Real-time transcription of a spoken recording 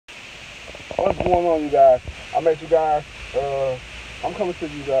What's going on, you guys? I met you guys. I'm coming to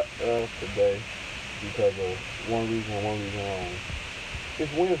you guys today because of one reason and one reason only.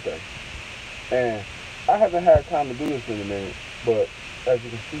 It's Wednesday, and I haven't had time to do this in a minute. But as you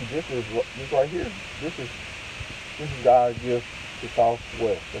can see, this right here. This is this is God's gift to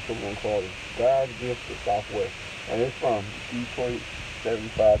Southwest. That's what we're gonna call it. God's gift to Southwest, and it's from Detroit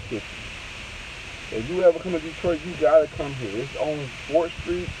 75 Kitchen. If you ever come to Detroit, you gotta come here. It's on 4th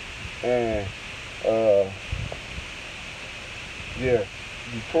Street and uh yeah,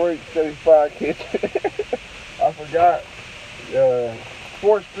 Detroit 75 Kitchen. I forgot. Uh,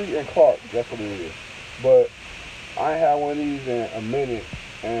 4th Street and Clark. That's what it is. But I ain't had one of these in a minute,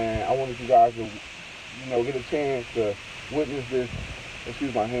 and I wanted you guys to, get a chance to witness this.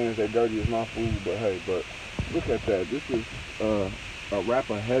 Excuse my hands, they're dirty as my food, but hey, but look at that. This is a wrap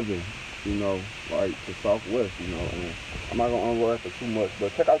of heaven, like the Southwest, and I'm not gonna unwrap it too much,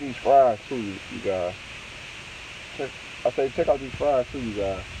 but check out these fries too, you guys. Check out these fries too, you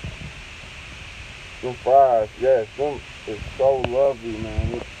guys. Them fries, yes, them is so lovely,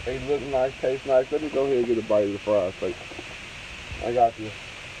 man. They look nice, taste nice. Let me go ahead and get a bite of the fries. Like, I got this.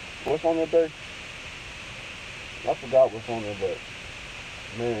 What's on there, babe? I forgot what's on there, but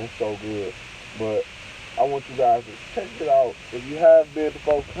man, it's so good. But I want you guys to check it out. If you have been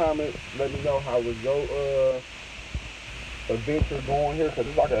before, comment. Let me know how was your adventure going here, because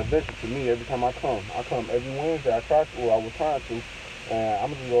it's like an adventure to me every time I come. I come every Wednesday. I was trying to, and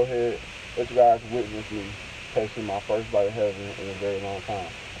I'm gonna just go ahead and let you guys witness me tasting my first bite of heaven in a very long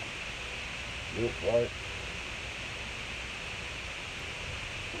time. Looks right.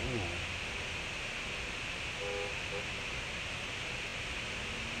 Mm.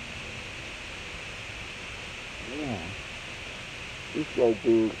 Mm. It's so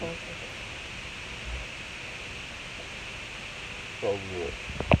good. So good.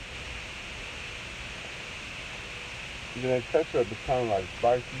 And then ketchup is kind of like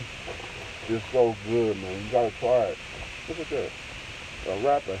spicy. It's so good, man. You gotta try it. Look at that. A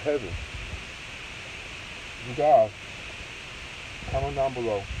wrap of heaven. You guys, comment down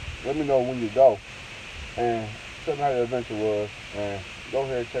below. Let me know when you go. And tell me how your adventure was. And go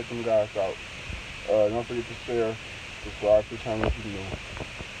ahead and check them guys out. Don't forget to share, subscribe to the channel if you're new.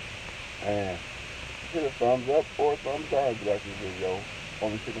 And hit a thumbs up or a thumbs down if you like this video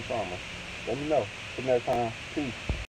on the chicken shawarma. Let me know. Till next time, peace.